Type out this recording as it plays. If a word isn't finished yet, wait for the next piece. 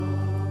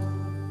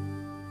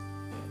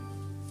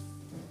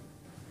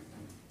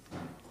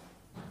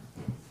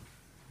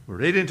We're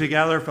reading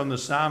together from the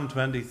Psalm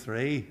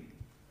 23,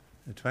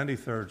 the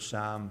 23rd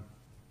Psalm.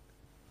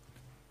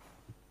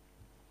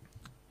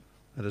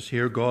 Let us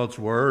hear God's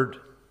word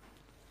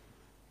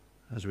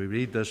as we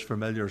read this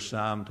familiar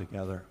psalm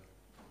together.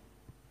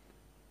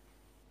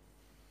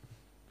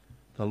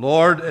 The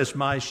Lord is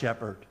my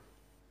shepherd,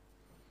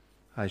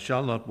 I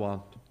shall not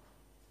want.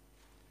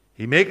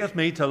 He maketh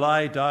me to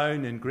lie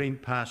down in green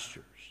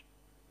pastures.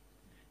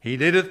 He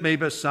leadeth me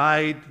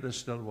beside the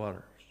still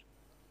waters.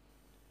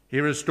 He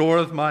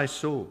restoreth my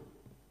soul.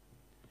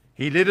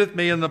 He leadeth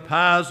me in the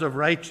paths of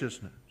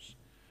righteousness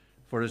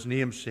for his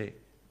name's sake.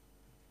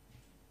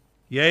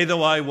 Yea,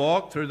 though I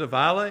walk through the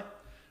valley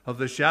of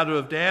the shadow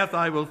of death,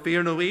 I will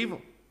fear no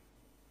evil.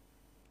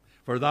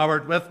 For thou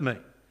art with me.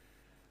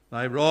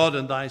 Thy rod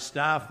and thy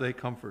staff, they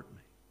comfort me.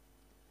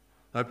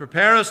 Thou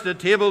preparest a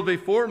table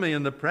before me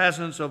in the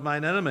presence of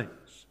mine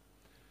enemies.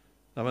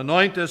 Thou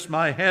anointest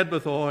my head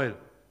with oil.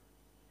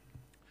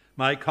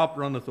 My cup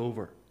runneth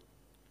over.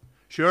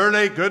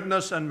 Surely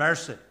goodness and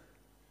mercy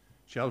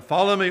shall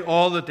follow me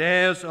all the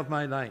days of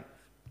my life,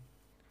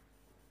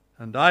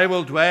 and I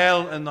will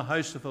dwell in the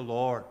house of the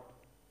Lord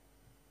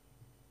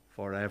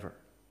forever.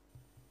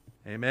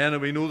 Amen.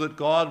 And we know that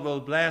God will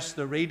bless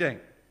the reading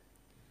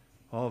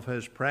of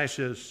his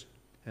precious,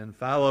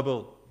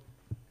 infallible,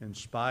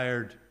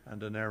 inspired,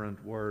 and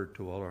inerrant word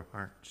to all our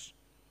hearts.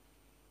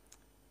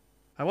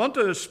 I want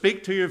to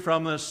speak to you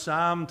from this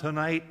psalm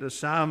tonight, the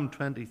Psalm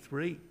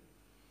 23.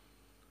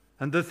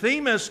 And the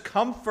theme is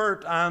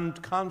comfort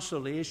and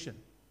consolation.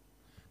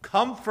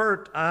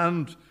 Comfort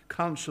and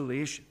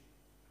consolation.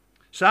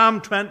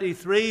 Psalm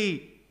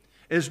 23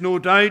 is no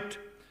doubt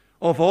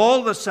of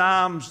all the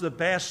psalms the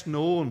best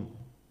known.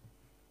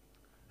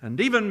 And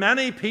even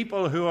many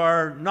people who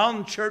are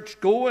non-church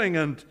going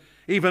and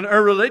even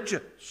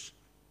irreligious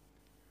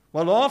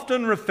will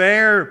often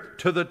refer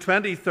to the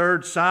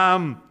 23rd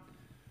Psalm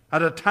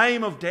at a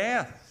time of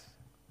death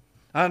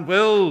and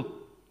will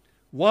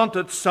want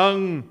it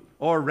sung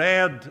or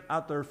read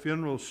at their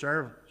funeral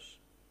service.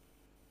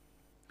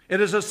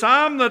 It is a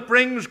psalm that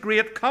brings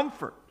great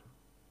comfort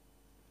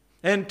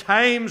in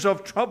times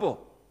of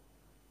trouble,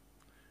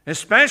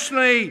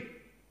 especially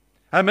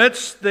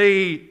amidst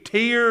the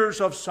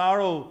tears of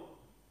sorrow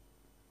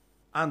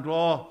and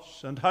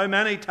loss. And how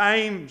many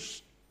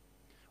times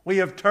we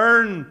have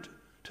turned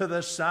to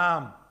this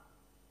psalm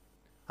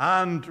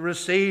and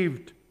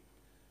received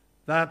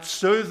that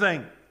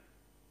soothing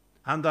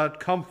and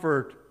that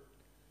comfort,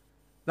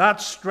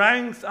 that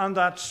strength and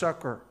that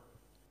succor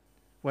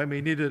when we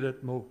needed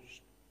it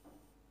most.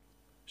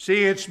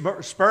 C.H.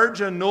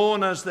 Spurgeon,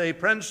 known as the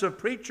Prince of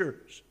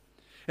Preachers,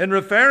 in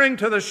referring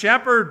to the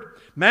shepherd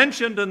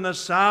mentioned in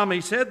this psalm,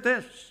 he said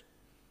this: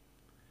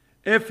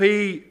 if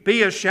he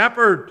be a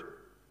shepherd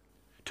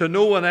to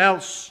no one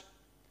else,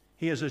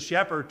 he is a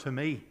shepherd to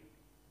me.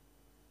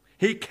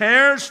 He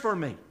cares for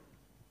me.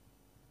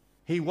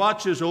 He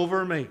watches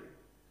over me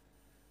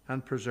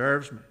and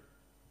preserves me.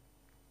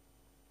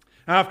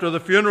 After the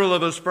funeral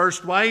of his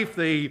first wife,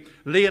 the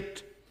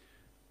late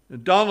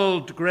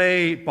Donald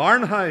Gray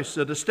Barnhouse,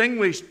 a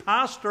distinguished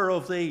pastor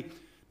of the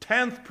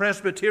 10th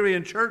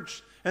Presbyterian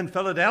Church in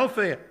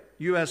Philadelphia,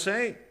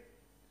 USA,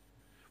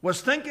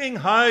 was thinking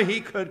how he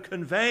could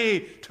convey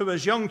to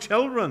his young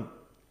children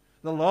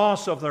the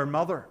loss of their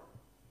mother.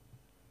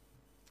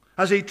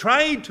 As he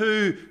tried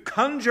to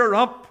conjure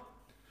up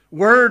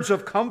words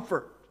of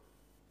comfort,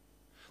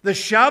 the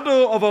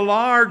shadow of a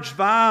large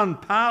van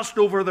passed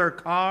over their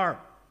car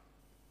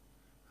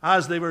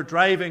as they were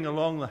driving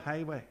along the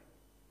highway.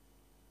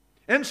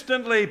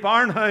 Instantly,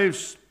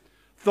 Barnhouse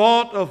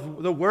thought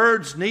of the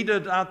words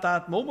needed at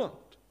that moment.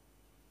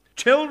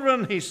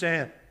 Children, he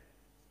said,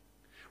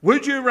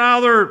 would you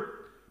rather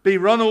be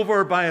run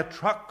over by a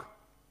truck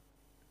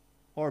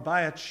or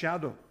by its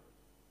shadow?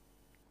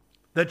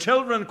 The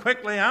children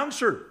quickly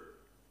answered,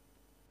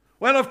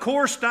 well, of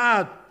course,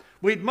 Dad,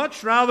 we'd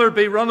much rather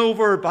be run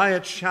over by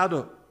its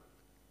shadow,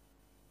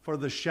 for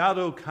the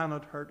shadow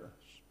cannot hurt us.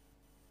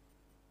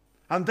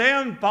 And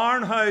then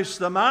Barnhouse,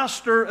 the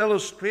master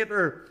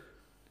illustrator,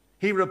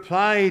 he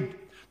replied,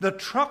 the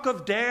truck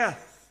of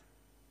death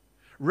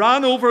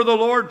ran over the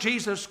Lord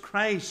Jesus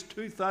Christ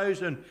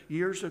 2,000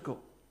 years ago,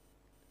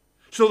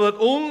 so that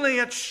only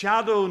its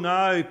shadow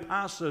now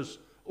passes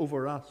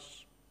over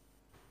us.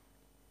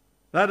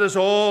 That is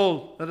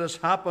all that has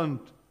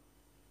happened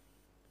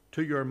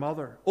to your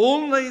mother.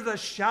 Only the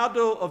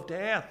shadow of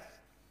death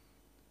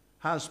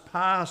has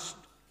passed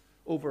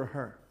over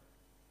her.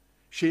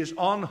 She is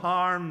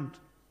unharmed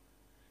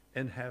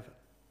in heaven.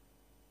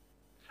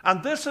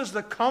 And this is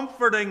the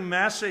comforting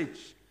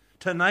message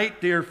tonight,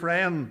 dear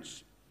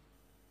friends,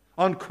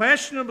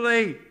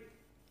 unquestionably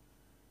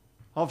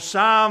of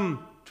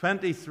Psalm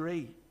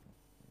 23,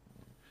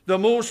 the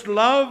most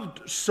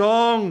loved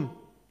song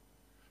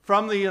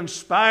from the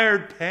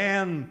inspired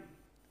pen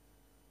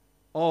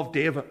of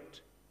David.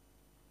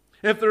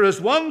 If there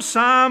is one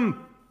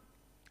psalm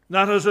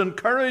that has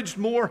encouraged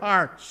more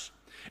hearts,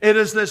 it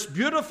is this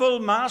beautiful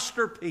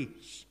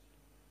masterpiece,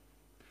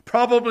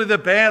 probably the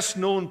best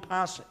known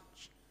passage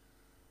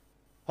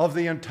of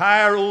the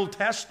entire Old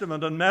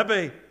Testament and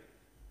maybe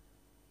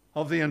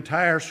of the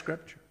entire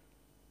Scripture.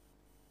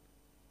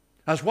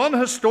 As one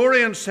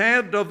historian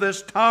said of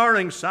this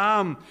towering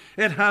psalm,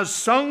 it has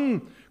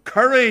sung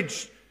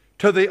courage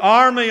to the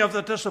army of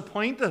the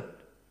disappointed.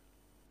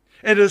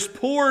 It has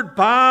poured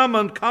balm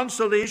and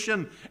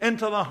consolation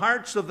into the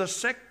hearts of the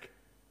sick,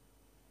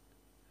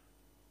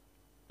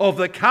 of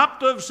the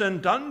captives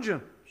in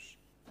dungeons,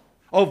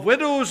 of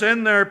widows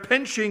in their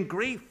pinching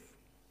grief,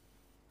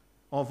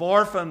 of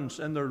orphans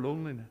in their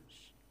loneliness.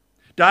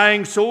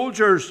 Dying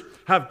soldiers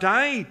have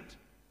died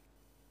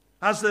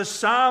as this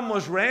psalm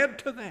was read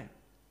to them.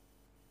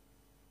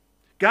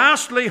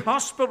 Ghastly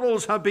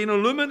hospitals have been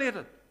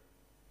illuminated.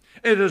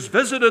 It has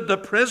visited the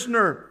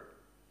prisoner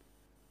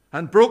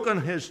and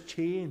broken his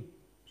chains.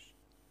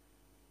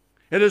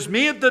 It has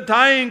made the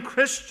dying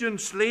Christian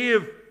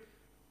slave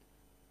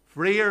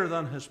freer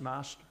than his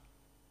master.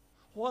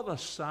 What a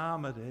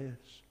psalm it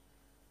is.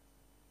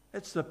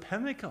 It's the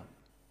pinnacle,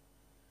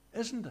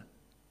 isn't it,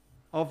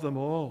 of them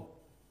all.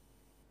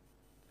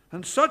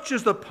 And such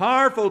is the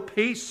powerful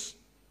peace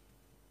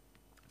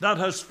that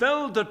has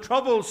filled the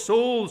troubled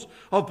souls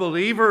of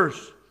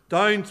believers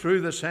down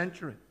through the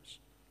centuries.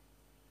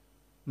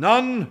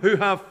 None who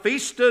have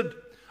feasted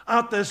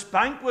at this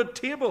banquet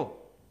table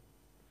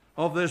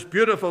of this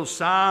beautiful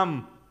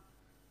psalm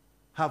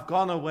have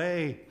gone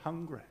away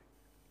hungry.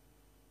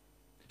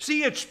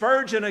 C.H.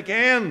 Spurgeon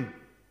again,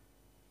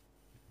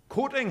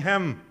 quoting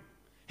him,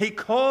 he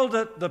called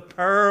it the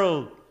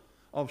pearl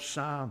of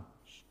psalms.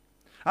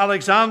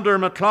 Alexander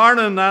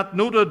Maclaren, that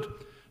noted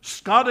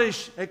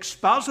Scottish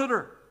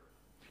expositor,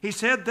 he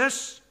said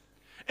this: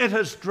 it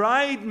has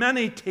dried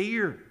many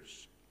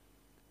tears.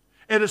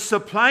 It has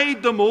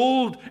supplied the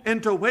mold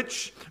into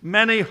which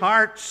many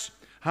hearts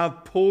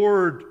have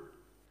poured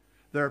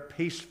their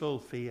peaceful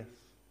faith.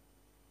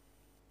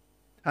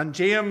 And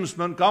James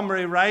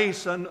Montgomery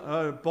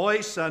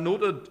Boyce, a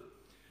noted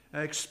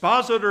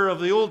expositor of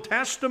the Old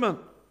Testament,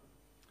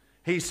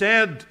 he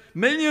said,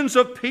 millions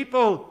of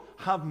people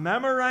have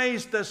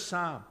memorized this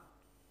psalm.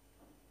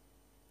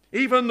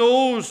 Even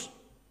those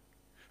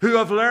who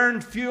have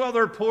learned few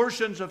other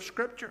portions of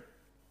Scripture.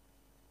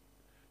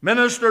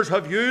 Ministers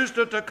have used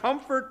it to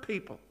comfort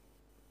people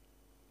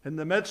in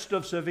the midst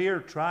of severe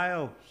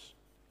trials,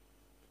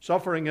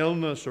 suffering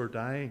illness or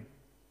dying.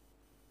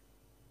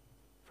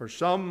 For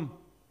some,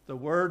 the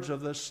words of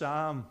this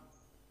psalm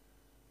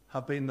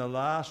have been the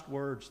last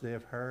words they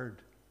have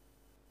heard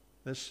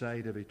this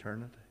side of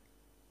eternity.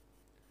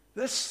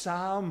 This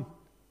psalm,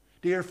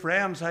 dear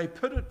friends, I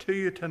put it to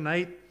you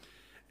tonight,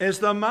 is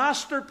the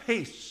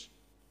masterpiece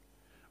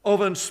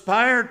of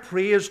inspired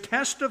praise,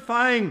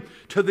 testifying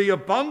to the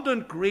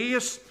abundant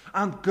grace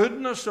and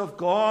goodness of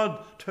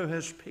God to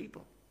His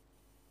people.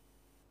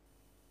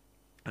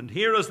 And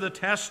here is the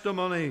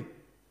testimony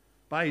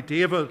by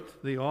David,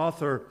 the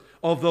author,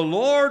 of the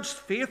Lord's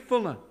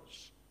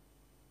faithfulness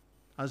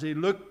as he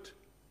looked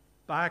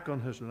back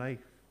on his life.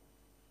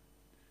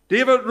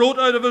 David wrote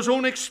out of his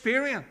own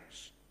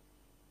experience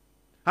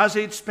as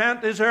he'd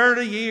spent his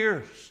early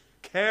years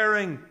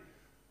caring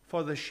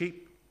for the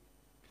sheep.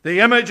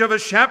 The image of a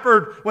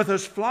shepherd with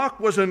his flock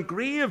was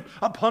engraved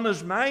upon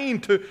his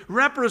mind to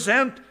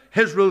represent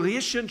his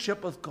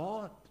relationship with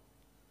God.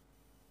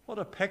 What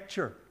a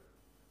picture.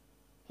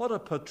 What a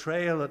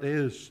portrayal it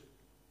is.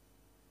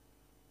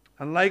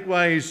 And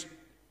likewise,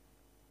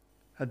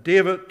 had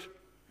David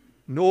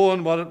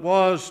known what it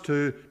was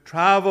to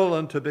travel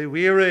and to be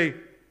weary,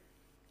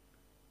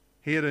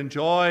 he had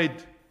enjoyed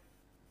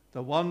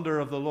the wonder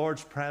of the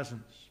Lord's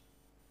presence,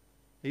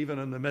 even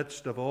in the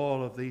midst of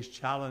all of these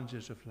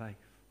challenges of life.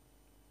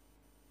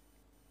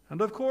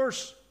 And of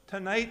course,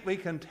 tonight we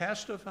can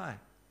testify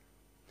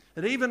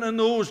that even in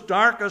those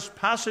darkest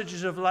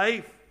passages of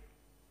life,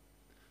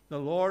 the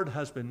Lord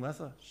has been with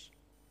us.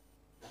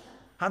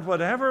 And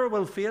whatever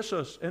will face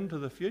us into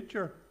the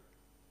future,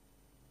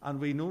 and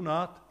we know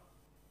not,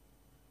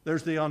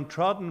 there's the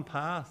untrodden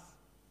path,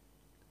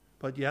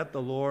 but yet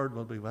the Lord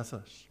will be with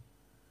us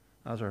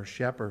as our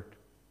shepherd.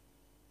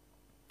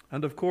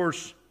 And of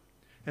course,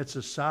 it's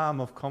a psalm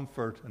of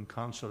comfort and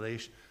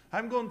consolation.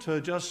 I'm going to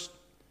just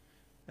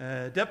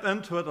dip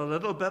into it a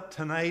little bit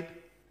tonight,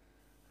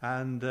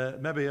 and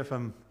maybe if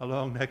I'm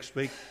along next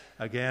week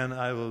again,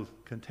 I will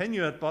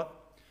continue it. But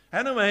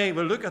anyway,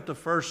 we'll look at the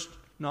first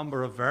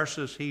number of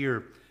verses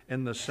here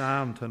in the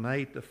psalm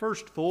tonight. The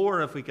first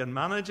four, if we can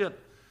manage it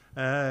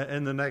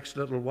in the next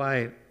little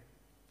while.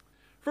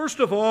 First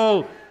of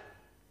all,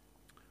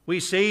 we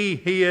see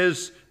he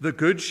is the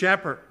good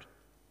shepherd.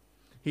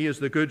 He is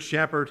the good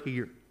shepherd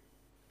here.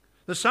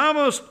 The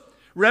psalmist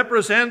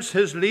represents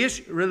his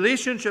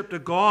relationship to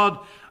God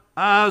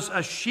as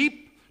a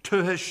sheep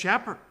to his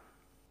shepherd,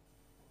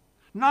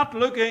 not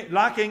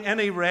lacking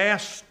any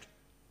rest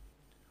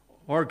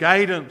or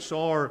guidance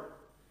or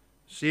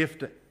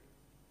safety.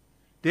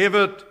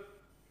 David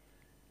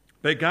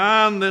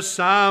began this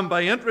psalm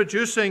by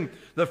introducing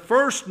the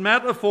first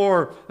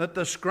metaphor that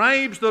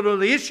describes the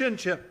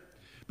relationship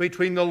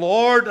between the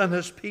Lord and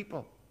his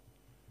people,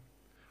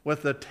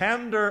 with the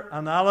tender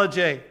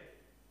analogy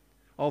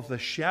of the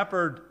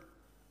shepherd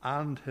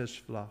and his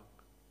flock.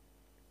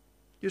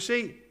 You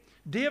see,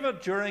 David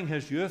during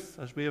his youth,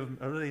 as we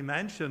have already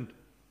mentioned,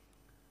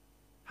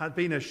 had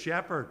been a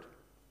shepherd.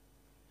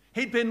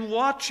 He'd been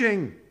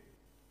watching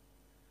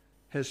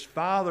his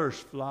father's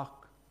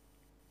flock.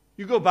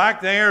 You go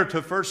back there to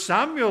 1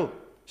 Samuel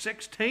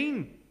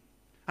 16,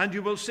 and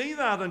you will see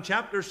that in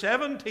chapter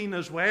 17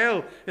 as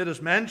well. It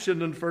is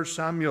mentioned in 1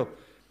 Samuel.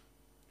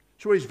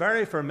 So he's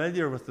very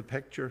familiar with the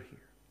picture here.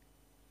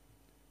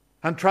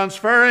 And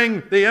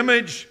transferring the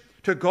image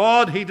to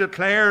God, he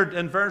declared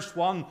in verse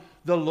 1,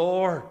 "The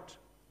Lord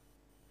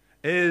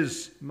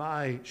is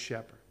my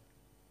shepherd."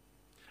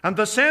 And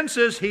the sense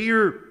is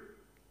here,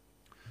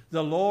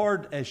 the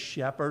Lord is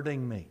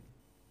shepherding me.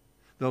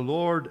 The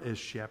Lord is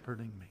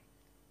shepherding me.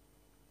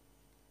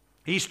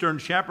 Eastern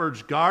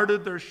shepherds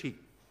guarded their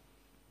sheep.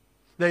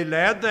 They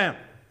led them.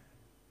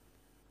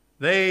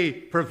 They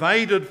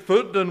provided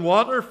food and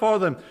water for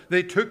them.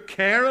 They took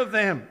care of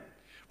them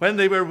when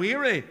they were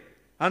weary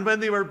and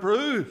when they were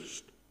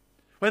bruised,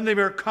 when they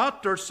were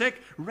cut or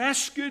sick,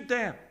 rescued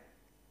them.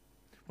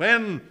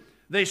 When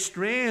they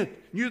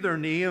strayed, knew their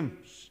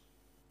names,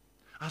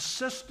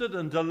 assisted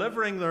in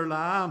delivering their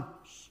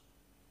lambs,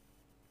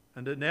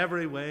 and in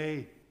every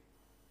way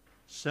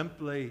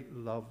simply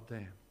loved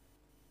them.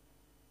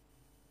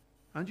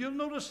 And you'll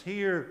notice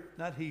here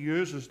that he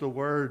uses the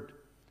word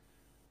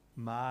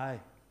my.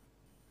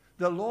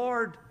 The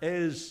Lord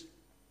is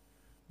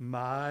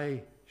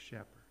my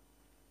shepherd.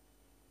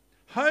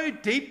 How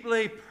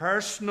deeply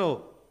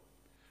personal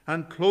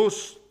and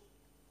close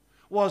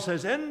was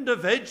his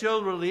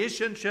individual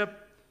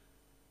relationship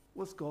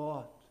with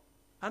God.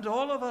 And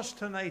all of us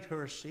tonight who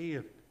are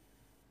saved,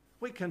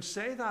 we can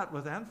say that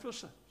with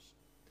emphasis.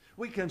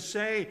 We can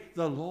say,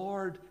 the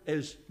Lord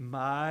is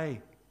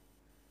my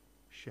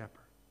shepherd.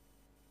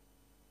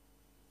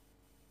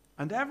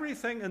 And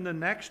everything in the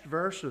next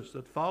verses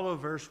that follow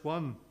verse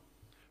 1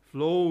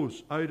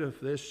 flows out of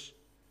this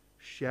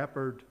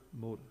shepherd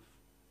motive.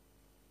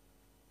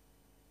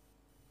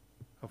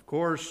 Of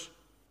course,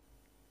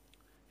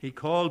 he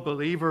called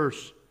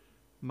believers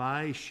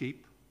my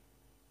sheep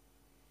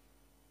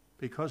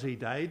because he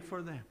died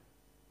for them.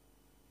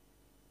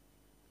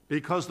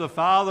 Because the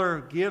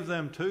Father gave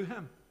them to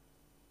him.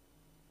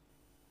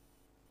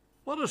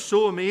 What is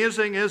so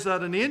amazing is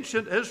that in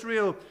ancient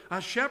Israel, a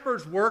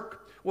shepherd's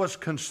work was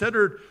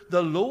considered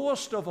the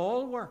lowest of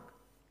all work.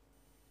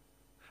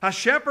 A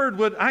shepherd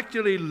would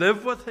actually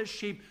live with his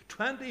sheep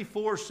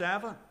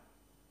 24/7.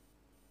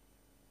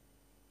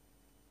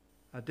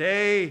 A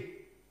day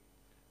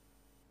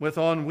with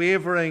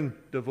unwavering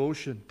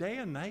devotion, day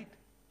and night,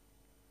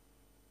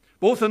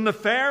 both in the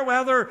fair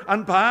weather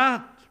and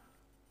bad,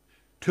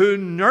 to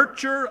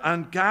nurture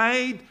and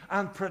guide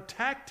and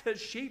protect his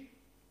sheep.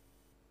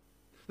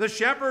 The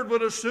shepherd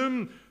would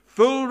assume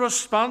full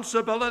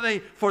responsibility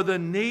for the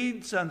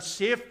needs and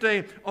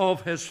safety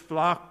of his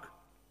flock,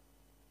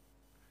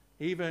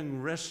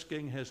 even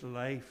risking his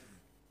life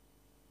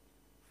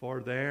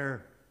for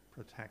their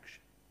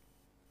protection.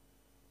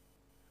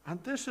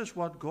 And this is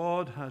what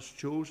God has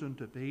chosen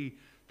to be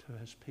to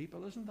his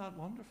people. Isn't that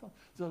wonderful?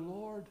 The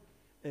Lord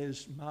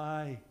is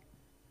my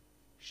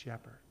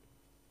shepherd.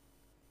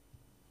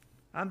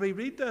 And we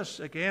read this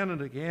again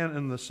and again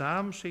in the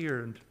Psalms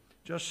here, and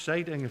just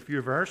citing a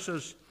few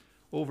verses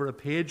over a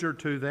page or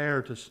two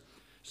there to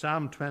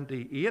Psalm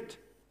 28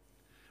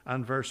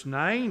 and verse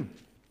 9.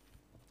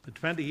 The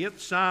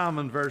 28th Psalm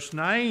and verse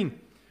 9.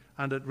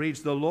 And it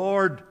reads, "The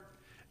Lord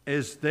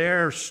is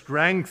their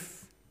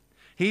strength.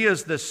 He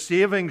is the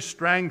saving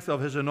strength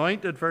of his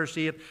anointed." Verse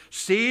 8.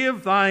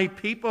 "Save thy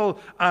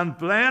people and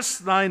bless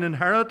thine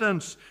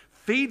inheritance.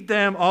 Feed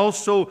them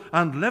also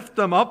and lift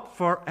them up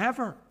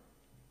forever."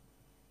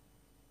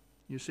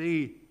 You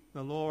see,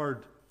 the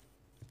Lord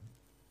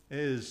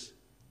is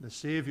the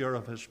Savior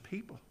of his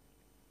people.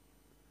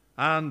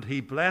 And he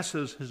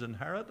blesses his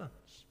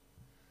inheritance.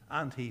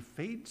 And he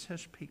feeds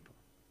his people.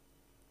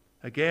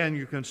 Again,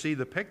 you can see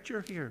the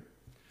picture here.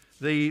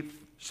 The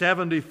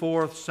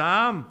 74th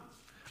Psalm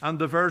and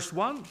the verse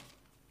 1.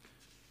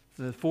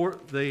 The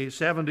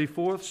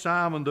 74th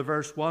Psalm and the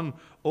verse 1.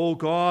 "O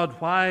God,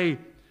 why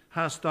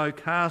hast thou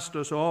cast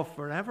us off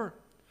forever?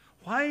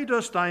 Why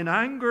does thine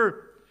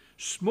anger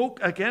smoke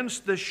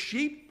against the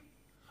sheep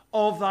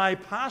of thy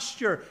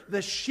pasture?"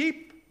 The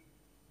sheep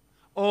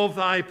of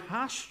thy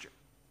pasture.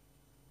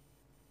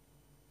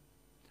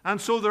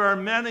 And so there are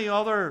many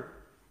other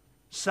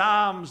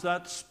psalms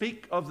that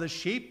speak of the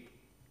sheep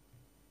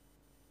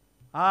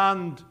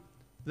and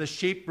the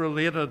sheep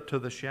related to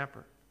the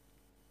shepherd.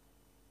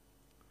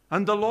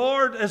 And the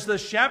Lord is the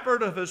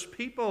shepherd of his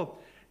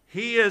people.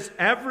 He is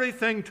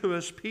everything to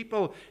his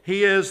people.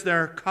 He is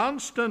their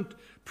constant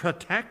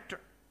protector.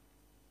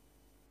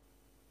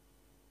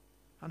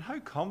 And how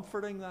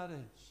comforting that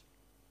is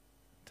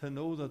to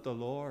know that the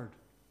Lord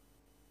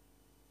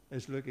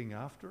is looking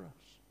after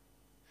us.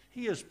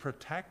 He is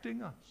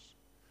protecting us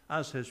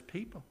as his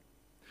people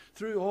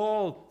through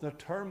all the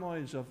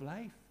turmoils of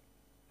life,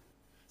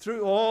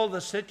 through all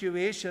the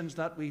situations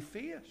that we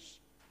face.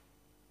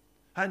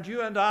 And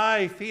you and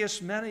I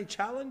face many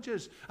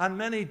challenges and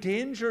many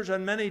dangers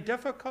and many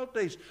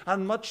difficulties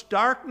and much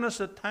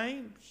darkness at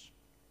times.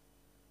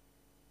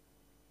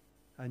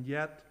 And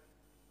yet,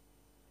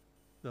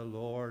 the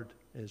Lord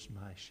is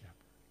my shepherd.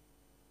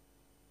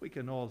 We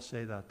can all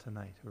say that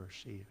tonight who are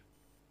saved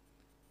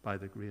by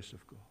the grace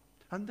of God.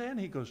 And then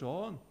he goes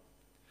on,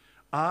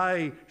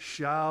 I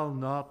shall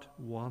not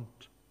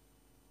want.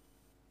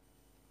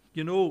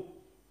 You know,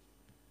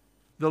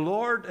 the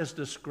Lord is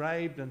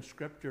described in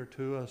Scripture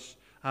to us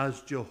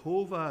as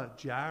Jehovah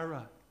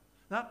Jireh.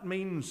 That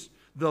means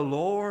the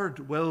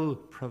Lord will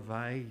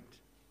provide.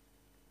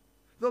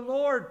 The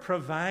Lord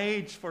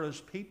provides for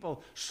his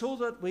people so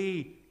that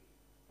we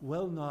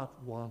will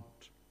not want.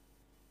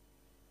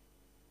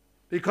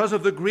 Because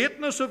of the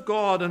greatness of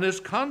God and his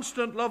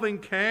constant loving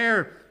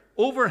care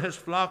over his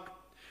flock,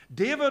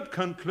 David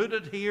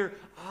concluded here,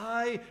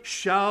 I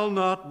shall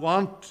not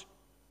want.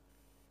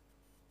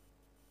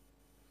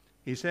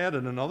 He said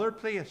in another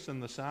place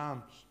in the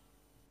Psalms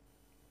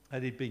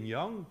that he'd been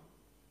young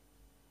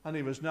and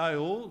he was now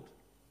old,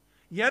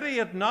 yet he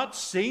had not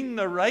seen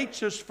the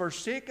righteous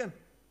forsaken,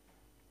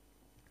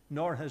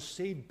 nor his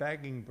seed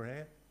begging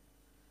bread.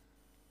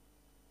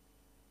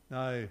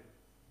 Now,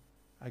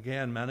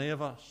 again, many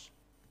of us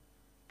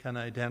can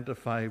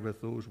identify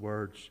with those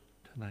words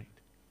tonight.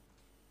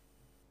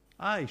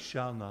 I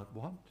shall not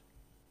want.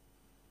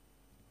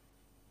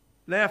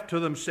 Left to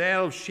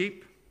themselves,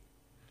 sheep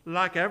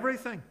lack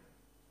everything.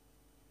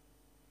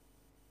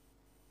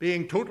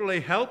 Being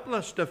totally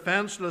helpless,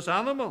 defenseless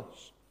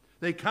animals,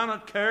 they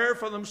cannot care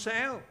for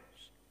themselves.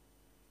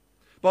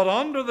 But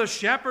under the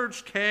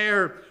shepherd's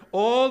care,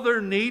 all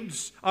their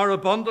needs are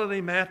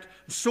abundantly met.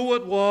 So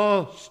it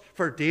was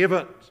for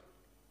David,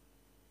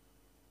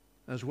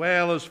 as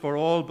well as for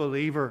all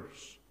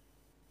believers.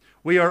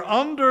 We are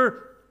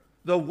under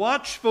the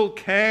watchful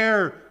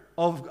care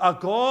of a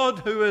God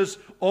who is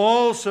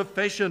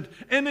all-sufficient,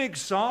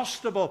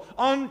 inexhaustible,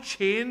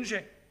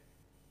 unchanging.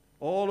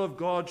 All of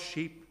God's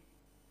sheep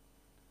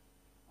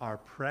are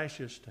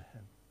precious to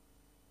him.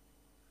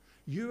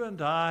 You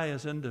and I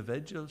as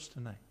individuals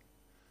tonight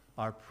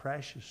are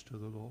precious to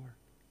the Lord.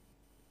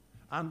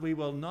 And we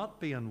will not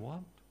be in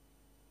want.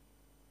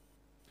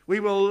 We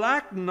will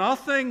lack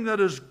nothing that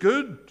is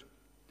good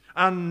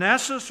and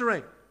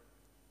necessary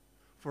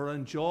for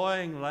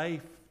enjoying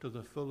life to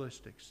the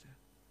fullest extent.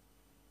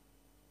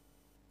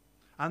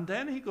 And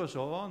then he goes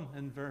on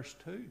in verse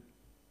 2.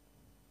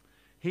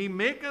 He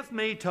maketh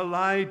me to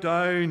lie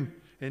down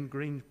in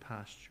green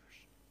pastures.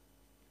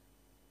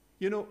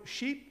 You know,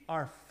 sheep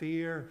are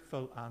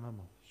fearful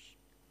animals,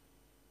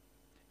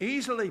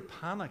 easily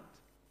panicked.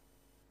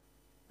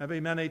 Maybe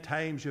many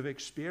times you've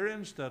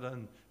experienced it,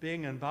 and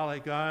being in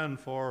Ballygowan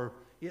for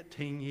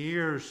 18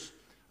 years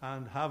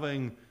and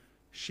having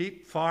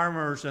sheep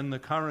farmers in the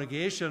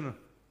congregation,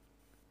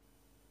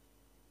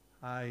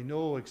 I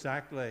know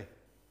exactly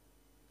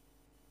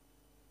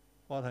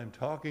what I'm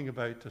talking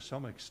about to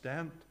some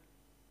extent.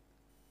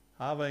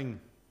 Having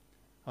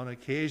on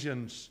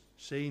occasions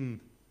seen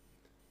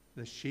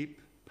the sheep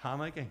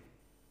panicking.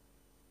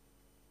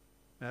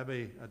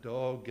 Maybe a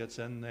dog gets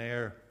in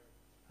there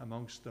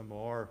amongst them,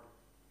 or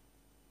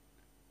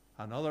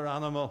another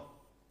animal,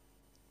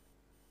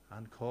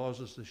 and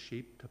causes the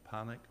sheep to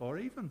panic, or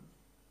even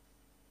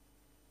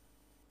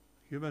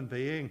a human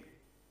being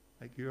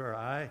like you or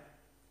I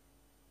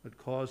would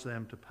cause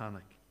them to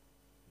panic.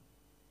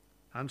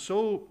 And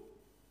so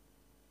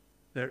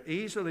they're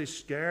easily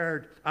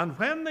scared, and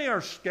when they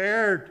are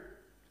scared,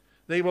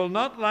 they will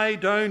not lie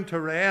down to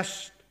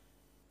rest.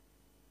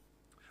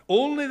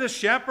 Only the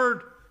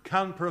shepherd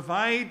can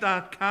provide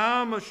that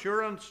calm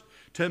assurance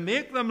to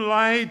make them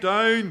lie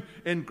down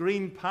in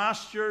green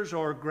pastures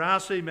or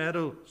grassy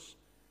meadows.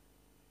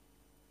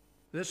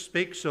 This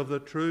speaks of the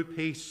true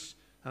peace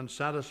and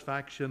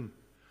satisfaction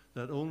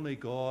that only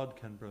God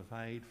can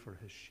provide for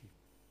his sheep.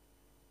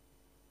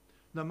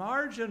 The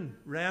margin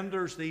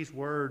renders these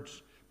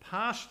words,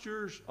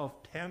 pastures of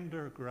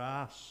tender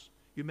grass.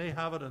 You may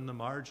have it in the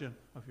margin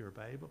of your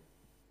Bible.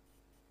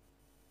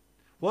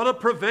 What a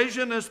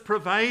provision is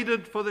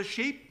provided for the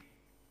sheep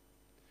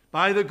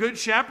by the Good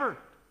Shepherd.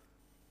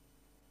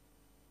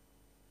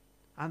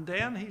 And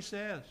then he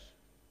says,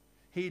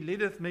 he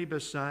leadeth me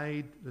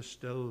beside the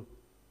still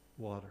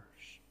waters.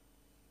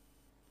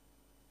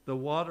 The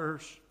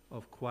waters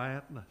of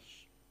quietness.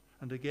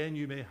 And again,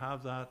 you may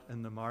have that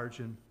in the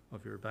margin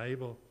of your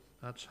Bible.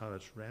 That's how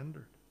it's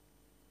rendered.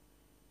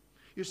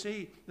 You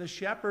see, the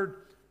shepherd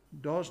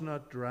does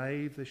not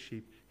drive the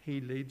sheep. He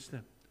leads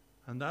them.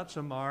 And that's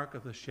a mark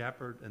of the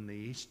shepherd in the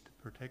East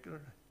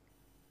particularly.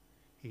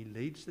 He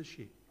leads the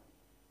sheep.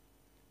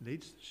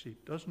 Leads the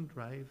sheep, doesn't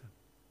drive them.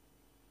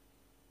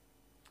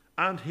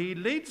 And he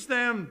leads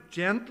them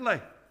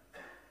gently.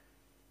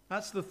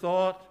 That's the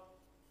thought.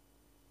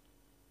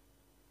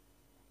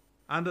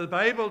 And the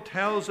Bible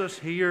tells us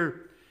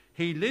here,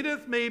 he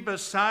leadeth me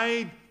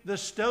beside the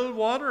still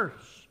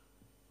waters.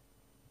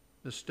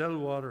 The still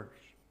waters.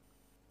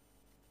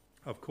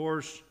 Of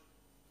course,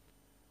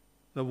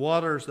 the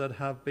waters that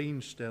have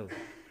been still.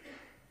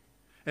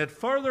 It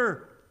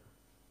further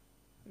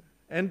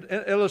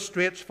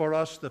illustrates for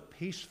us the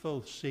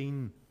peaceful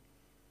scene,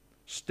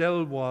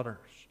 still waters.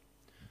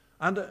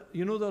 And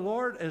the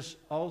Lord is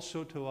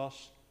also to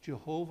us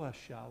Jehovah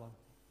Shalom.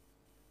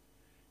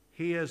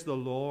 He is the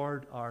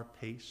Lord our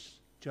peace.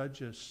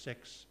 Judges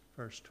 6,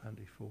 verse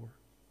 24.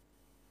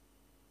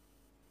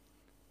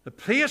 The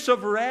place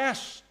of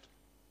rest,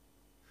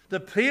 the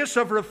place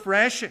of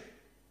refreshing.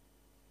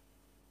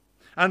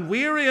 And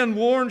weary and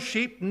worn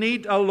sheep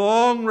need a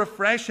long,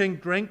 refreshing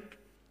drink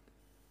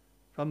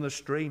from the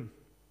stream.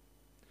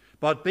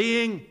 But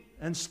being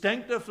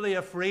instinctively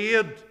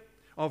afraid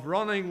of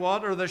running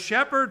water, the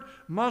shepherd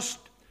must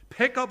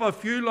pick up a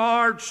few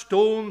large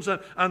stones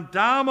and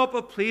dam up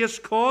a place,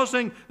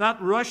 causing that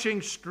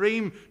rushing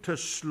stream to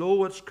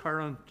slow its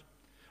current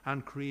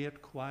and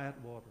create quiet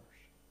waters.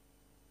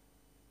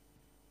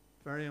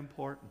 Very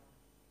important.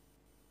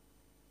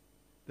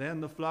 Then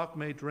the flock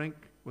may drink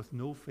with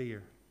no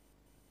fear.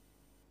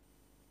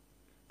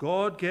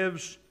 God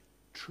gives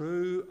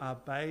true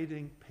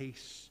abiding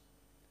peace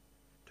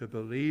to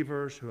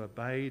believers who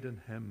abide in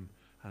Him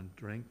and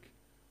drink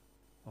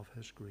of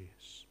His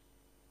grace.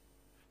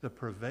 The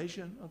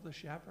provision of the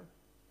shepherd,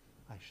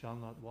 I shall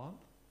not want.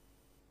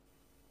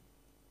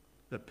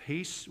 The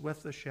peace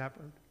with the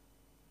shepherd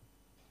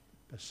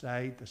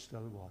beside the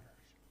still waters.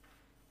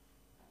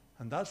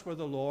 And that's where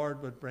the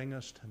Lord would bring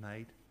us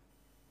tonight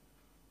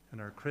in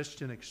our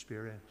Christian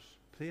experience.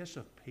 Place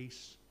of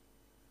peace,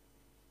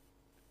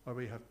 where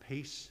we have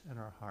peace in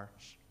our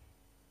hearts.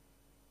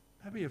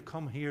 Maybe you've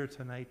come here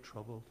tonight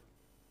troubled.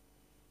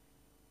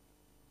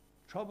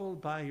 Troubled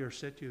by your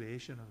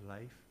situation of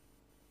life.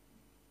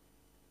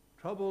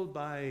 Troubled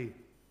by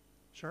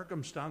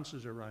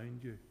circumstances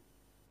around you.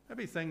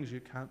 Maybe things you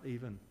can't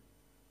even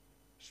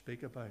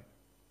speak about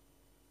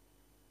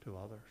to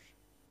others.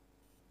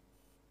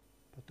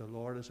 But the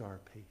Lord is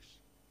our peace.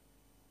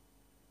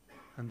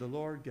 And the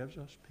Lord gives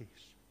us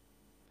peace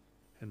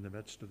in the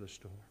midst of the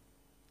storm.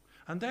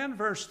 And then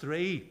verse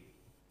 3,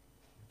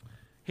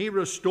 He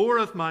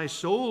restoreth my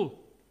soul.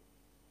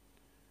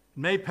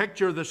 You may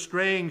picture the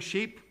straying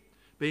sheep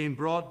being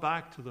brought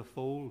back to the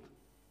fold.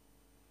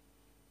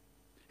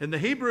 In the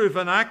Hebrew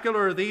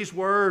vernacular, these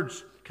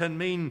words can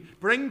mean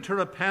bring to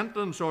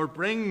repentance or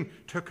bring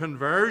to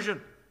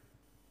conversion.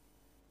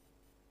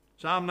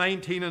 Psalm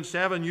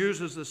 19:7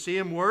 uses the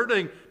same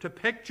wording to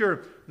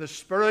picture the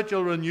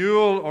spiritual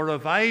renewal or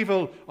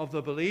revival of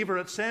the believer.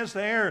 It says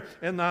there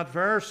in that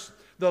verse,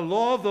 the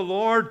law of the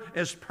Lord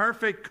is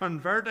perfect,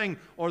 converting,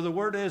 or the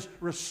word is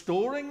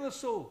restoring the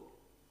soul.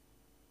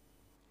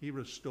 He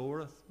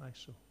restoreth my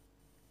soul.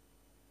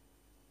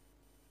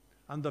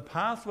 And the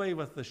pathway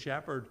with the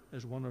shepherd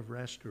is one of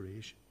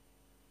restoration.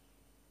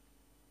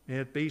 May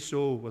it be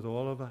so with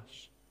all of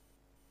us.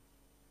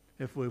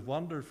 If we've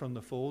wandered from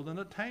the fold, and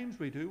at times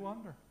we do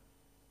wander,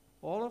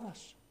 all of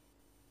us,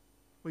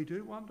 we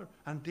do wander.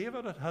 And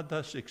David had had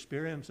this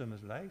experience in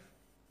his life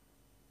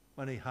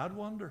when he had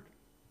wandered,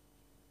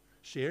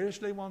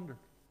 seriously wandered.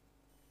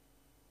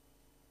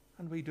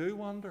 And we do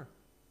wander,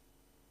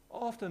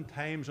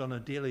 oftentimes on a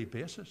daily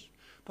basis.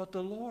 But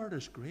the Lord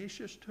is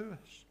gracious to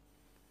us,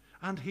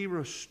 and He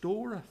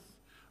restoreth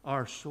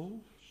our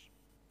souls.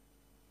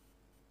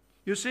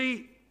 You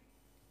see,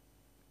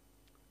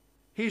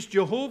 He's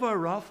Jehovah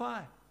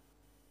Rapha,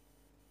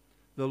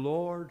 the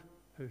Lord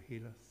who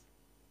healeth.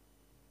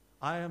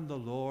 I am the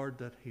Lord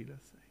that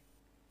healeth thee.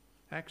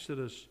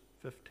 Exodus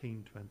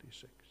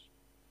 15:26.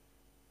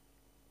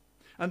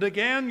 And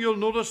again, you'll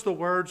notice the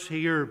words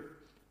here.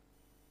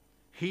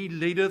 He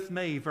leadeth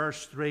me,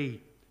 verse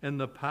 3, in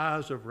the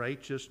paths of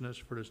righteousness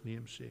for His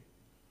name's sake.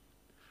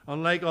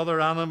 Unlike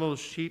other animals,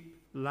 sheep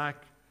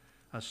lack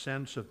a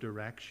sense of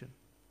direction.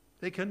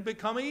 They can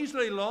become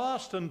easily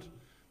lost, and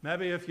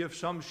maybe if you have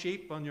some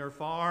sheep on your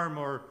farm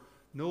or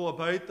know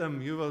about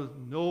them, you will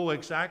know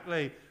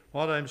exactly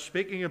what I'm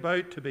speaking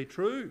about to be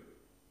true.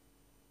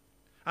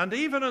 And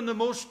even in the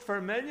most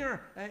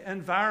familiar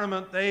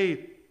environment,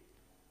 they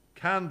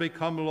can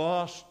become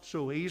lost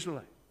so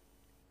easily.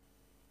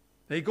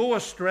 They go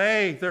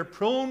astray. They're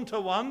prone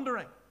to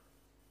wandering,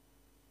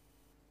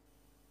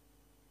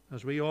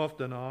 as we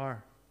often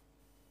are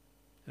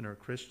in our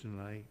Christian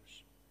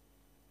lives.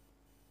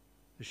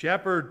 The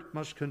shepherd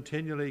must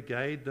continually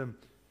guide them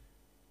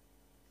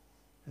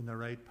in the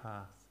right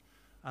path.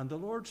 And the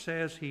Lord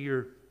says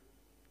here,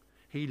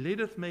 He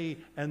leadeth me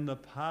in the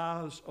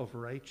paths of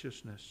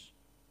righteousness,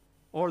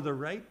 or the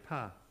right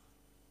path.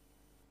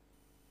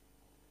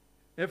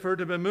 If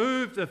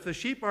the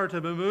sheep are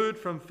to be moved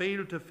from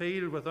field to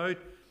field without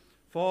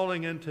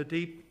falling into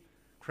deep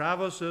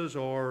crevices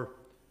or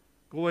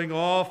going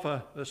off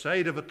the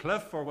side of a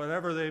cliff or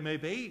whatever they may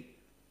be,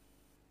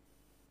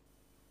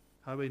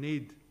 how we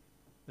need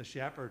the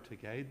shepherd to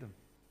guide them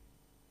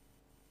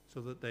so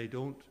that they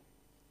don't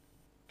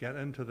get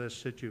into this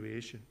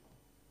situation.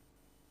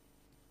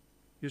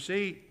 You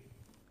see,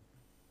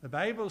 the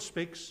Bible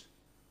speaks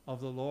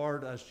of the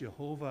Lord as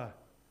Jehovah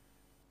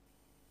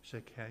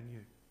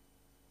Sekenu.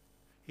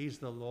 He's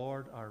the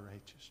Lord our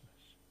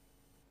righteousness.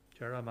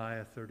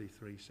 Jeremiah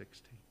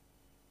 33:16.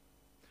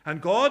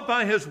 And God,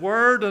 by his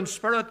word and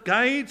Spirit,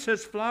 guides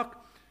his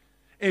flock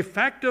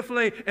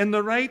effectively in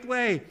the right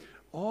way.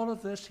 All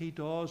of this he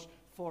does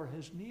for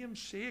his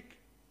name's sake.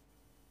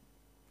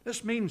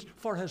 This means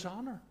for his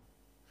honor,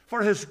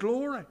 for his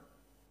glory,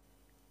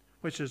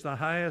 which is the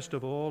highest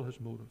of all his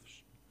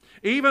motives.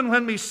 Even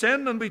when we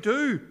sin, and we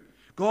do,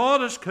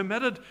 God is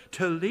committed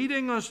to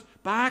leading us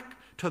back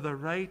to the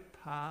right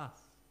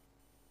path.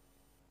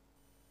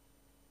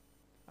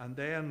 And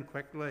then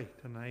quickly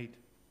tonight,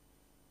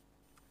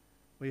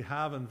 we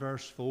have in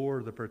verse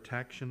 4 the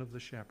protection of the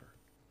shepherd.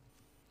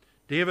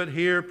 David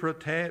here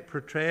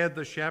portrayed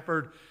the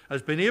shepherd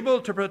as being able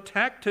to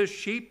protect his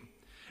sheep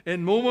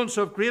in moments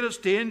of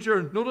greatest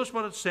danger. Notice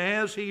what it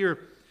says here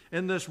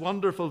in this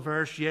wonderful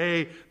verse.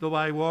 Yea, though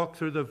I walk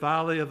through the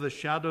valley of the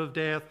shadow of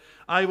death,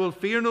 I will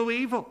fear no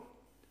evil,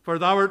 for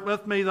thou art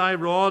with me, thy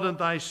rod and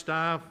thy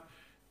staff,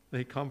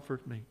 they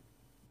comfort me.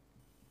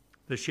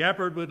 The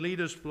shepherd would lead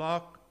his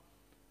flock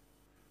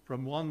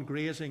from one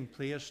grazing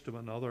place to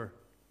another.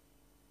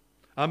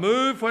 A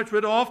move which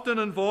would often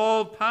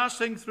involve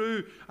passing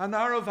through a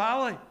narrow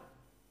valley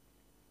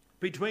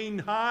between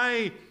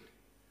high,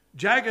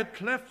 jagged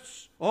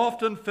cliffs,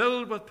 often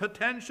filled with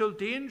potential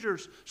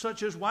dangers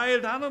such as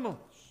wild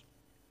animals.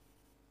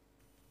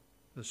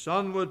 The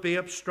sun would be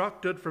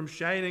obstructed from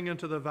shining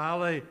into the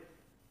valley,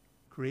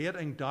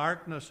 creating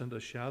darkness and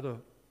a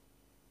shadow.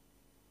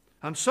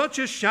 And such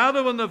a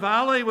shadow in the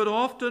valley would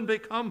often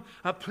become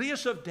a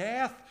place of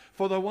death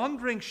for the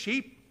wandering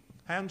sheep.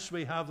 Hence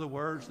we have the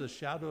words, the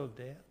shadow of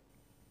death.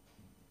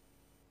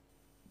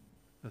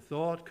 The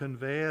thought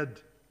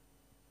conveyed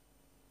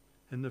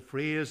in the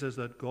phrase is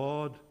that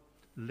God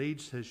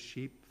leads his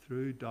sheep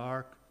through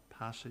dark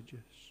passages,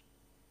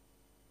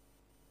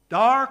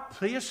 dark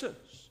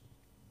places,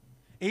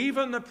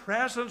 even the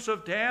presence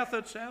of death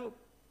itself.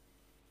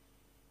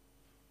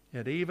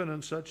 Yet even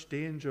in such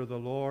danger, the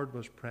Lord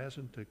was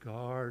present to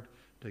guard,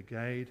 to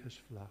guide his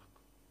flock.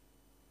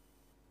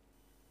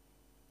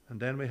 And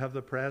then we have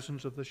the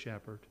presence of the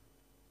shepherd.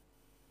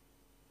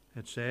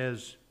 It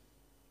says,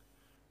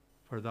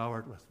 for thou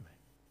art with me.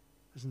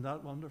 Isn't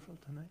that wonderful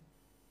tonight?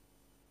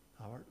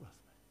 Thou art with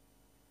me.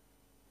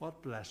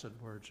 What blessed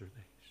words are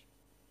these?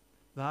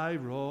 Thy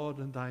rod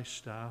and thy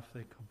staff,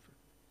 they comfort.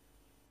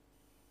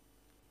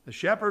 The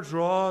shepherd's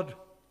rod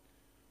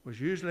was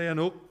usually an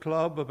oak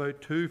club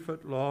about 2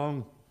 foot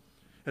long.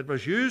 It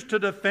was used to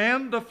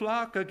defend the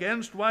flock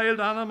against wild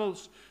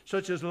animals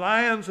such as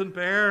lions and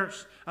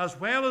bears, as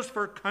well as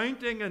for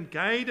counting and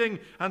guiding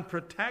and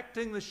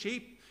protecting the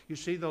sheep. You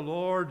see, the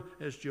Lord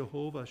is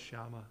Jehovah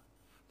Shammah.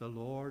 The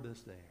Lord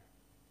is there.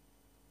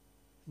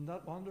 Isn't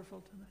that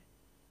wonderful tonight?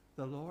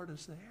 The Lord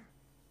is there.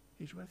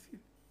 He's with you.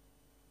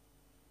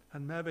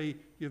 And maybe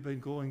you've been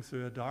going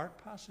through a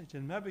dark passage,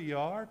 and maybe you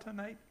are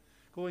tonight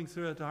going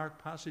through a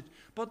dark passage,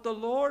 but the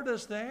Lord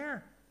is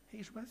there.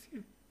 He's with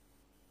you.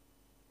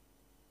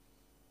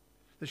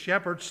 The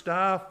shepherd's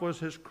staff was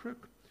his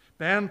crook,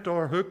 bent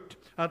or hooked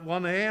at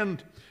one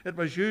end. It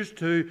was used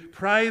to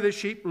pry the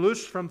sheep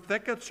loose from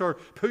thickets or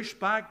push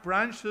back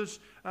branches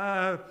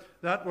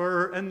that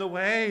were in the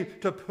way,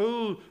 to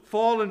pull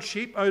fallen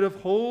sheep out of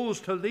holes,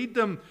 to lead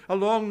them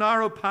along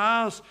narrow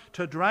paths,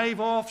 to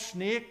drive off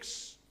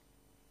snakes.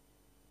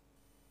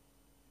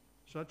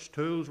 Such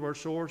tools were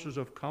sources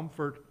of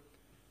comfort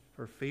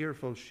for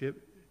fearful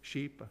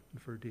sheep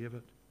and for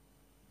David.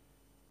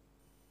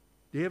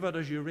 David,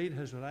 as you read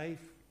his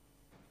life,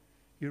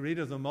 you read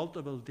of the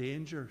multiple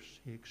dangers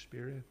he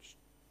experienced.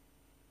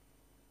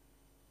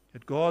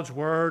 Yet God's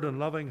word and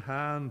loving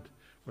hand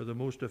were the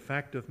most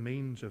effective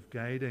means of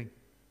guiding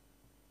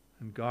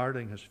and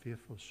guarding his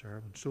faithful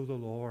servant. So the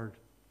Lord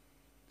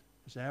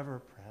is ever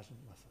present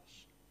with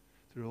us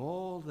through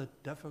all the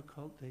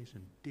difficulties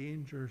and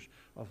dangers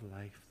of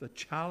life, the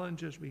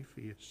challenges we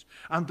face.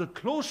 And the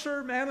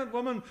closer, men and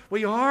women,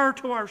 we are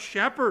to our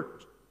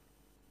shepherd,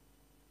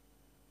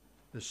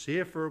 the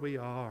safer we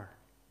are,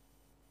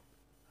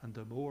 and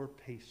the more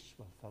peace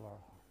will fill our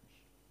hearts.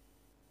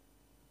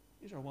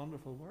 These are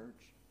wonderful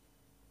words.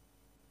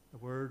 The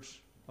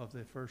words of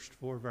the first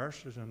 4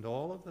 verses and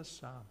all of this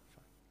psalm.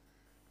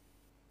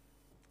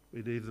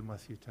 We leave them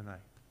with you tonight.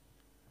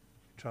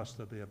 Trust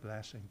they'll be a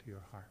blessing to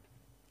your heart.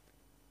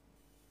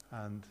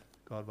 And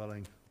God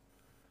willing,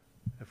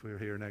 if we're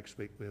here next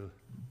week, we'll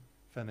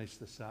finish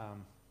the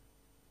psalm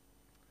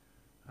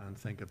and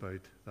think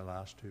about the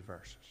last 2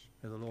 verses.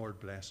 May the Lord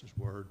bless his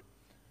word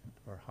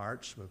to our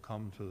hearts. We'll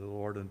come to the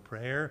Lord in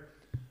prayer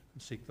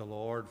and seek the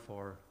Lord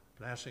for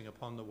blessing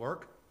upon the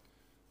work,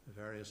 the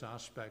various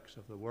aspects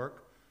of the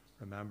work.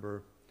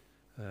 Remember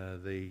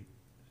the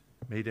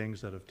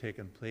meetings that have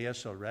taken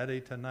place already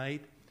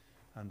tonight,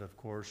 and of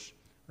course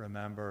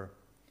remember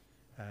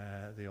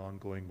the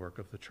ongoing work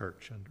of the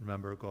church, and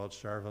remember God's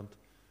servant,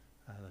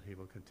 that he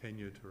will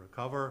continue to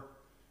recover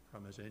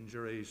from his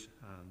injuries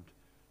and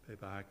be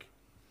back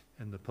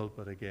in the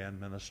pulpit again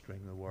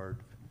ministering the word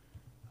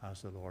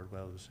as the Lord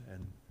wills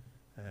in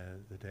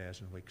the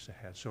days and weeks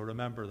ahead. So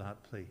remember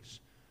that, please.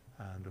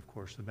 And of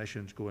course the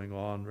mission's going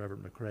on.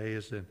 Reverend McRae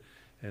is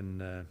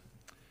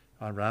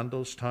on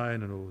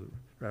Randallstown. I know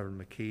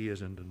Reverend McKee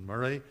is in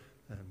Dunmurray.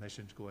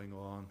 Missions going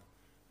on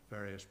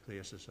various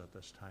places at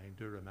this time.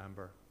 Do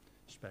remember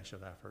special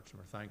efforts. And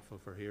we're thankful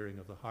for hearing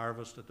of the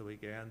harvest at the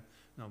weekend.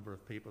 A number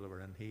of people that were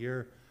in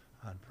here,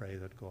 and pray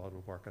that God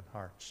will work in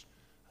hearts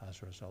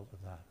as a result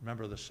of that.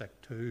 Remember the sick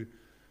too.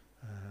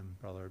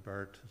 Brother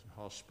Bert is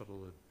in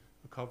hospital and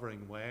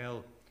recovering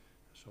well.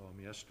 I saw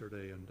him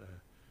yesterday, and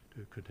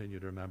to continue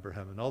to remember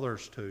him and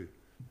others too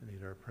who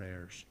need our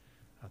prayers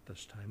at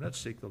this time. Let's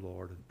seek the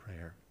Lord in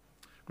prayer.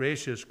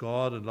 Gracious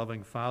God and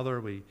loving Father,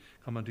 we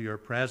come into your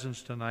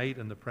presence tonight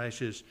in the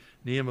precious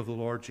name of the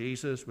Lord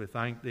Jesus. We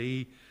thank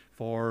thee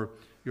for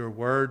your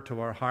word to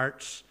our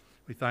hearts.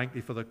 We thank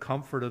thee for the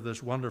comfort of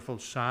this wonderful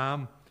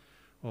psalm.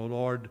 O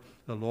Lord,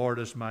 the Lord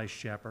is my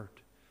shepherd.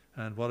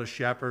 And what a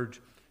shepherd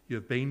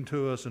you've been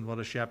to us, and what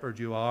a shepherd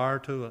you are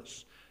to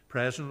us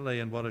presently,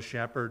 and what a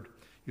shepherd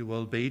you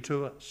will be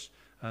to us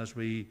as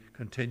we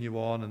continue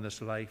on in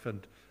this life.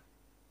 And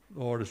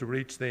Lord, as we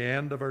reach the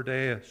end of our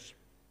days,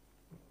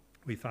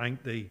 we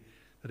thank thee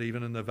that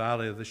even in the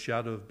valley of the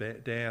shadow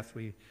of death,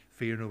 we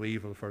fear no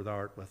evil, for thou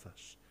art with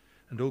us.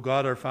 And O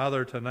God, our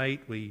Father,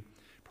 tonight we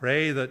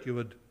pray that you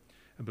would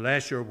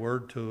bless your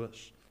word to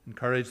us.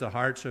 Encourage the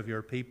hearts of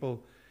your people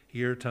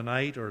here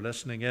tonight or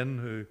listening in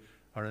who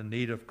are in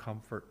need of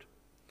comfort.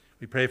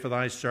 We pray for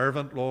thy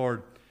servant,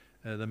 Lord,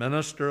 the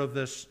minister of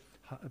this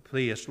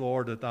place,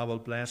 Lord, that thou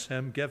wilt bless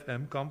him, give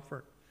him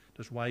comfort,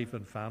 his wife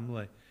and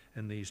family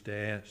in these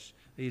days.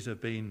 These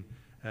have been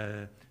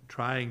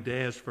trying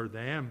days for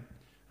them,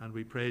 and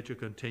we pray to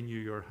continue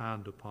your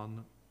hand upon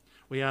them.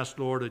 We ask,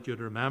 Lord, that you'd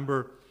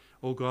remember,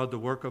 O God, the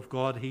work of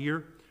God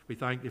here. We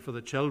thank thee for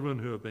the children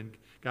who have been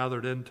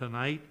gathered in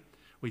tonight.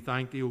 We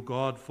thank thee, O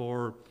God,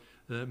 for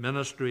the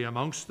ministry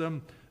amongst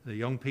them, the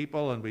young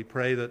people, and we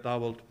pray that thou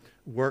wilt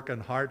work in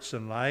hearts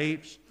and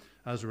lives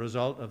as a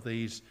result of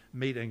these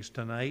meetings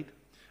tonight.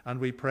 And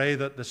we pray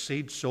that the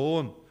seed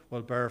sown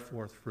will bear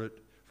forth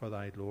fruit for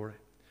thy glory.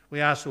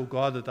 We ask, O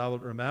God, that thou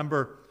wilt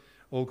remember,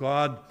 O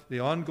God, the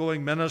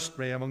ongoing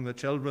ministry among the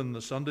children in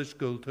the Sunday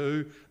school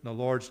too, in the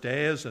Lord's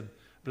days, and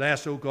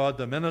bless, O God,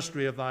 the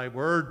ministry of thy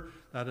word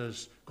that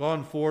has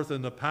gone forth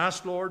in the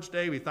past Lord's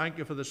Day. We thank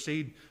you for the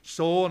seed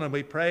sown, and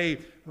we pray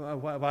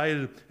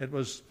while it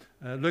was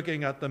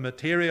looking at the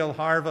material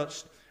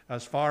harvest,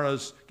 as far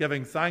as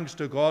giving thanks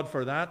to God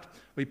for that,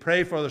 we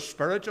pray for the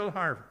spiritual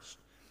harvest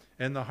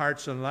in the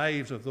hearts and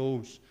lives of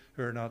those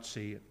who are not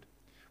saved.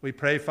 We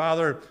pray,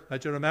 Father,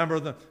 that you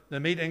remember the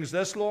meetings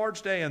this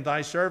Lord's Day, and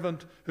thy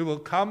servant who will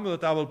come,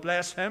 that thou wilt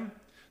bless him,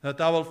 that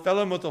thou wilt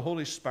fill him with the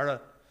Holy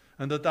Spirit,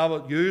 and that thou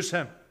wilt use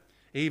him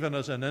even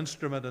as an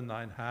instrument in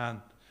thine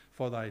hand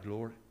for thy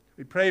glory.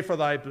 We pray for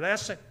thy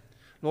blessing,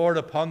 Lord,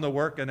 upon the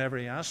work in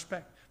every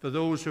aspect. For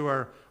those who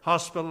are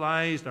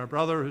hospitalized, our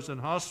brother who's in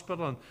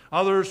hospital, and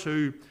others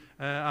who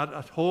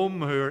at home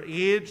who are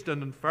aged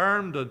and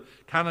infirmed and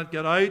cannot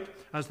get out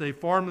as they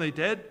formerly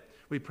did,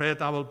 we pray that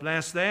thou wilt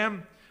bless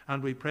them,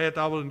 and we pray that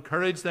thou wilt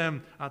encourage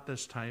them at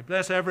this time.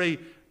 Bless every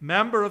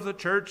member of the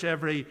church,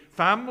 every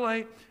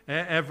family,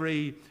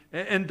 every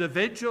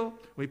individual.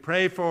 We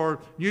pray for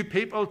new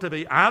people to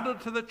be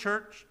added to the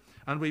church,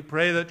 and we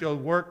pray that you'll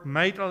work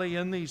mightily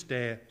in these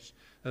days,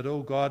 that, O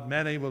God,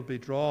 many will be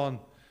drawn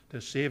to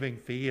saving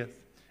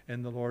faith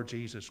in the Lord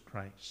Jesus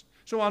Christ.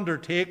 So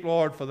undertake,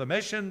 Lord, for the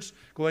missions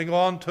going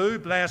on too.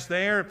 Bless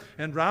there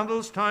in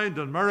Randallstown,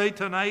 Dunmurray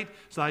tonight,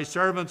 as thy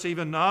servants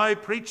even now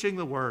preaching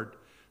the word,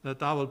 that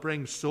thou will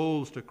bring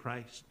souls to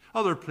Christ.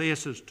 Other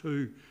places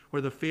too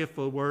where the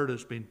faithful word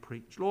has been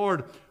preached.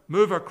 Lord,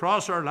 move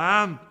across our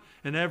land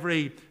in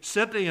every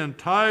city and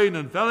town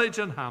and village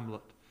and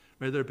hamlet.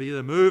 May there be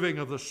the moving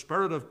of the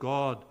Spirit of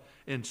God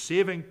in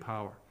saving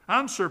power.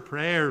 Answer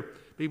prayer.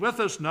 Be with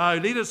us now.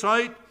 Lead us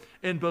out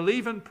in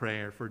believing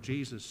prayer for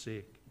Jesus'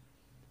 sake.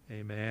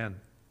 Amen.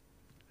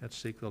 Let's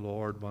seek the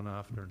Lord one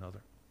after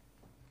another.